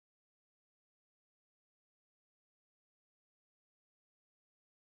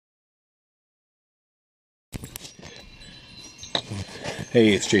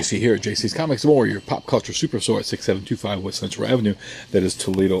Hey, it's JC here at JC's Comics More, your pop culture superstore at 6725 West Central Avenue. That is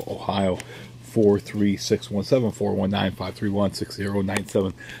Toledo, Ohio.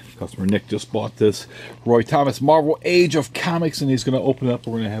 43617-419-531-6097. Customer Nick just bought this Roy Thomas Marvel Age of Comics, and he's going to open it up.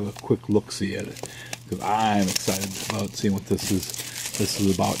 We're going to have a quick look-see at it because I'm excited about seeing what this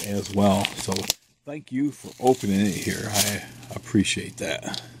is about as well. So thank you for opening it here. I appreciate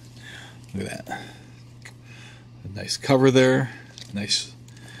that. Look at that. A nice cover there. Nice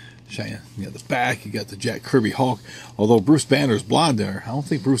shiny. You got the back. You got the Jack Kirby Hulk. Although Bruce Banner's blonde there. I don't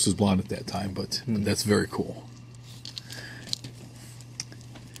think Bruce was blonde at that time, but that's very cool.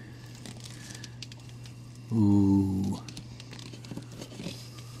 Ooh.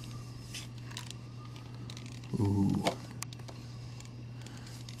 Ooh.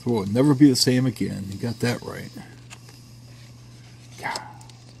 So it'll never be the same again. You got that right. God.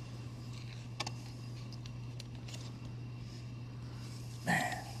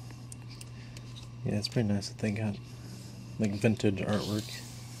 Man. Yeah, it's pretty nice that they got like vintage artwork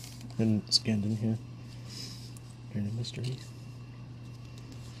and scanned in here. Here in mystery.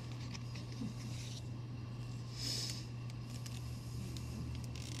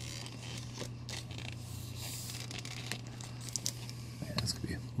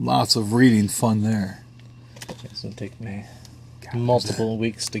 Lots of reading fun there. It's going to take me multiple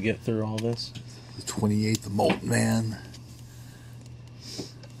weeks to get through all this. The 28th, the Molten Man.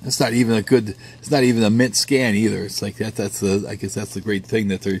 It's not even a good. It's not even a mint scan either. It's like that. That's the. I guess that's the great thing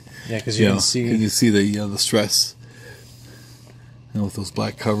that they're. Yeah, because you can see the stress. With those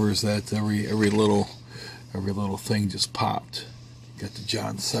black covers, that every little thing just popped. You got the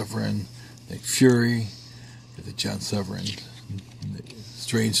John Severin, Nick Fury, got the John Severin.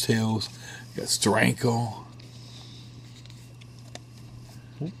 Strange Tales, got Steranko.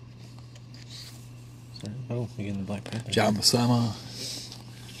 Oh, we get the Black Panther. John Buscema.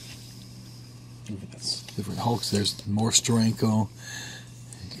 Different Hulks. There's more Steranko.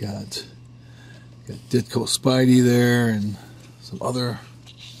 You got Ditko Spidey there, and some other.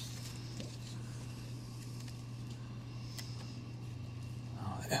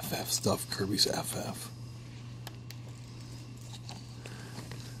 FF stuff. Kirby's FF.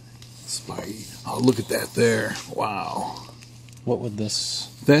 Spidey. Oh, look at that there. Wow. What would this...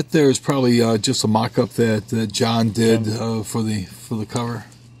 That there is probably just a mock-up that John did for the cover.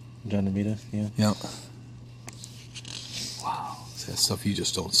 John Amita, yeah. Yep. Wow. That's stuff you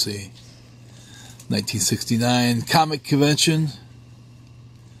just don't see. 1969 Comic Convention.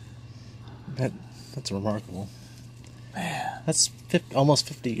 That's remarkable. Man. That's almost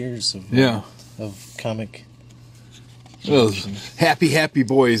 50 years of comic... Those happy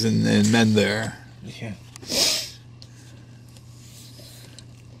boys and men there. Yeah.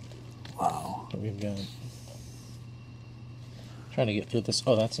 Wow. What we've got. Trying to get through this.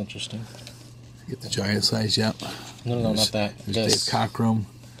 Oh, that's interesting. Get the giant size, yep. No, not that. There's Dave Cockrum.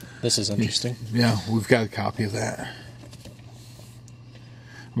 This is interesting. Yeah, we've got a copy of that. I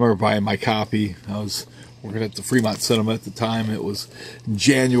remember buying my copy. I was working at the Fremont Cinema at the time. It was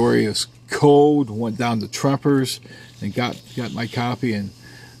January. It was cold. Went down to Tremper's and got my copy, and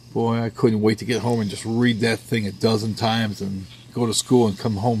boy, I couldn't wait to get home and just read that thing a dozen times and go to school and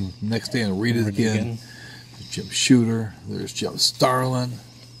come home the next day and read it again. There's Jim Shooter. There's Jim Starlin.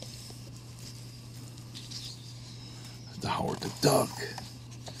 The Howard the Duck.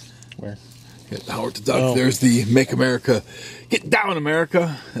 Where? Yeah, the Howard the Duck. Oh. There's the Make America Get Down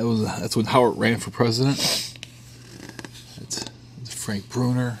America. That's when Howard ran for president. That's Frank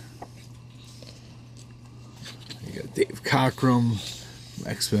Bruner. You got Dave Cockrum,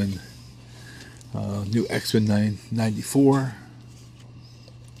 X-Men, new X-Men 94.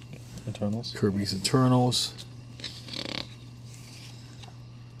 Eternals. Kirby's Eternals.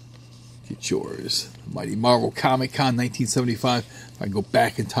 Get yours. Mighty Marvel Comic Con 1975. If I go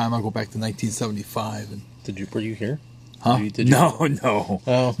back in time, I'll go back to 1975. And were you here? Huh? No.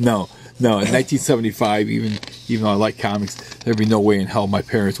 Oh. No. In 1975, even though I like comics, there'd be no way in hell my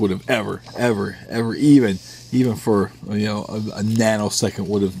parents would have ever, even for a nanosecond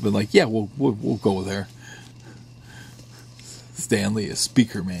would have been like, yeah, we'll go there. Stanley, a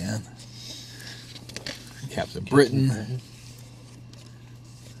speaker man. Captain Britain.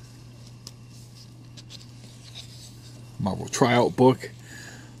 Marvel tryout book.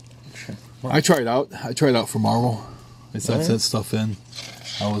 I tried out for Marvel. I sent stuff in.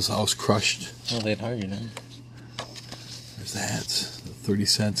 I was crushed. Well, they'd hire you now. There's that. The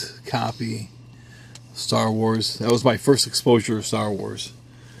 30-cent copy. Star Wars. That was my first exposure to Star Wars.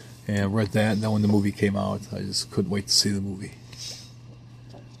 And I read that, and then when the movie came out, I just couldn't wait to see the movie.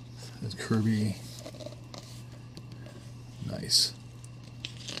 There's Kirby. Nice.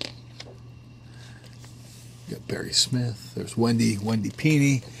 got Barry Smith. There's Wendy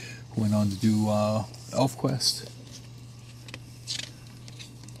Peeney, who went on to do ElfQuest.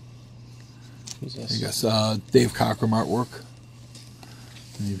 Who's this? You got Dave Cockrum artwork.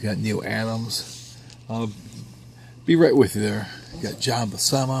 And you've got Neil Adams. Be right with you there. You got John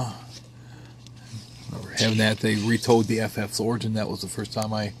Buscema. Remember having that, they retold the FF's origin. That was the first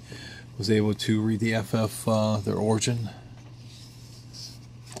time I was able to read the FF, their origin.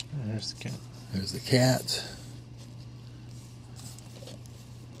 There's the cat. There's the cat.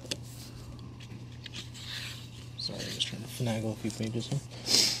 Sorry, I was trying to finagle a few pages here.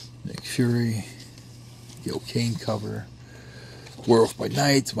 Nick Fury. Gil Kane cover. Werewolf by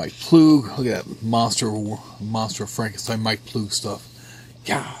Night. Mike Plug. Look at that Monster of Frankenstein Mike Plug stuff.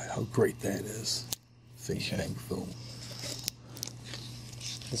 God, how great that is. Think Bang film.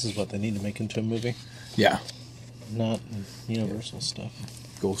 This is what they need to make into a movie. Yeah. Not Universal stuff.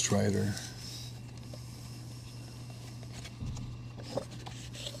 Ghost Rider.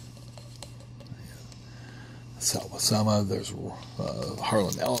 Sal Buscema. There's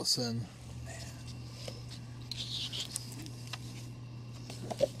Harlan Ellison.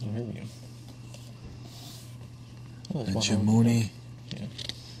 Oh, here we go. Oh, And wow. Jim Mooney. Yeah.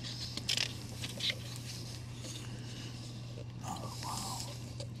 Oh, wow.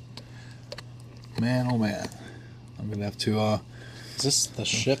 Man, oh man. I'm going to have to... Is this the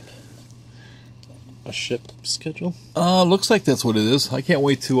ship? A ship schedule? Looks like that's what it is. I can't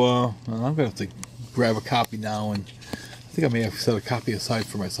wait to... I'm going to have to grab a copy now, and I think I may have set a copy aside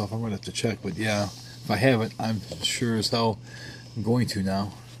for myself. I'm going to have to check, but yeah, if I haven't, I'm sure as hell I'm going to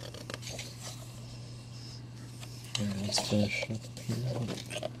now. Yeah, let's finish up here.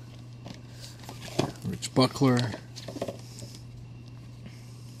 Rich Buckler.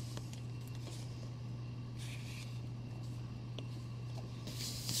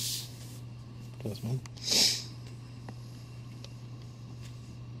 Desmond.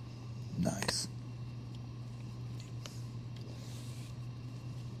 Nice.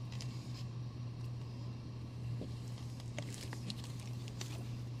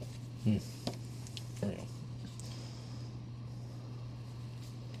 There we go.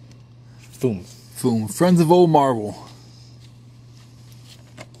 Boom. Boom. Friends of Old Marvel.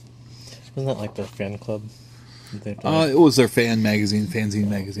 Isn't that like their fan club? It was their fanzine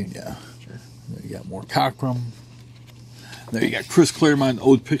magazine, yeah. Sure. There you got more Cockrum. There you got Chris Claremont,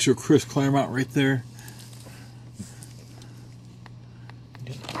 old picture of Chris Claremont right there.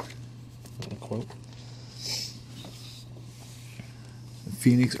 A quote.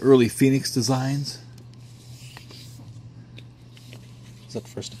 Early Phoenix designs. Is that the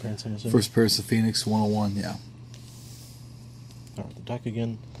first appearance I'm assuming? First appearance of Phoenix 101, yeah. Alright, the deck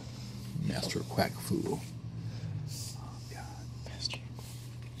again. Master of Quack Fu. Oh, God. Master.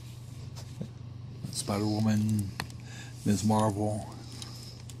 Spider-Woman, Ms. Marvel.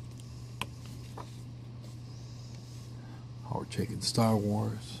 Howard Chaykin Star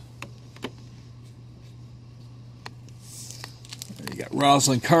Wars. There you got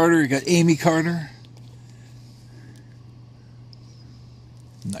Rosalind Carter, you got Amy Carter.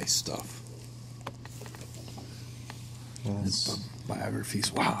 Nice stuff. Yes.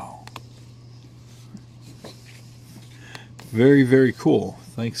 Biographies, wow. Very, very cool.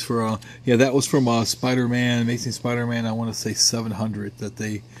 Thanks for, yeah, that was from Spider-Man, Amazing Spider-Man, I want to say 700, that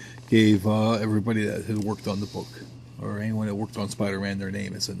they gave everybody that had worked on the book, or anyone that worked on Spider-Man, their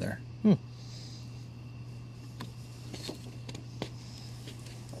name is in there.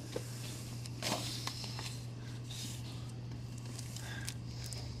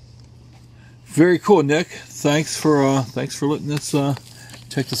 Very cool, Nick. Thanks for letting us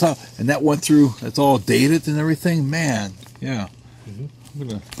check this out. And that went through. It's all dated and everything. Man, yeah.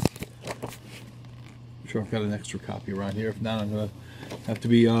 I'm sure I've got an extra copy around here. If not, I'm gonna have to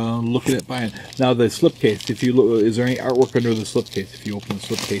be looking at buying. Now the slipcase. If you look, is there any artwork under the slipcase? If you open the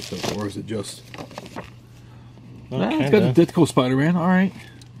slipcase, or is it just? It's got the Ditko Spider-Man. All right.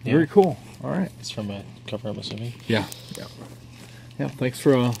 Yeah. Very cool. All right. It's from a cover, I'm assuming. Yeah. Yeah. Yeah, thanks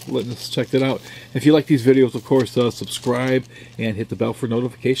for letting us check that out. If you like these videos, of course, subscribe and hit the bell for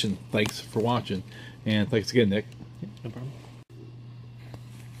notification. Thanks for watching. And thanks again, Nick. No problem.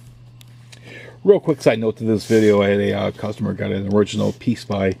 Real quick side note to this video, I had a customer got an original piece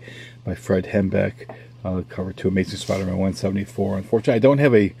by Fred Hembeck, cover to Amazing Spider-Man 174. Unfortunately, I don't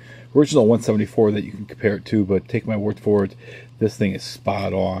have a original 174 that you can compare it to, but take my word for it, this thing is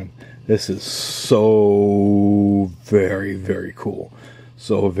spot on. This is so very, very cool.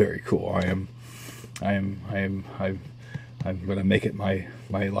 So very cool. I'm going to make it my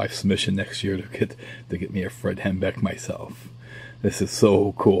life's mission next year to get me a Fred Hembeck myself. This is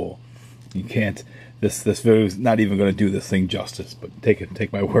so cool. You can't. This video is not even going to do this thing justice. But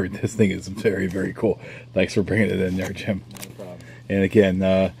take my word, this thing is very, very cool. Thanks for bringing it in there, Jim. No problem. And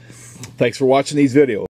again, thanks for watching these videos.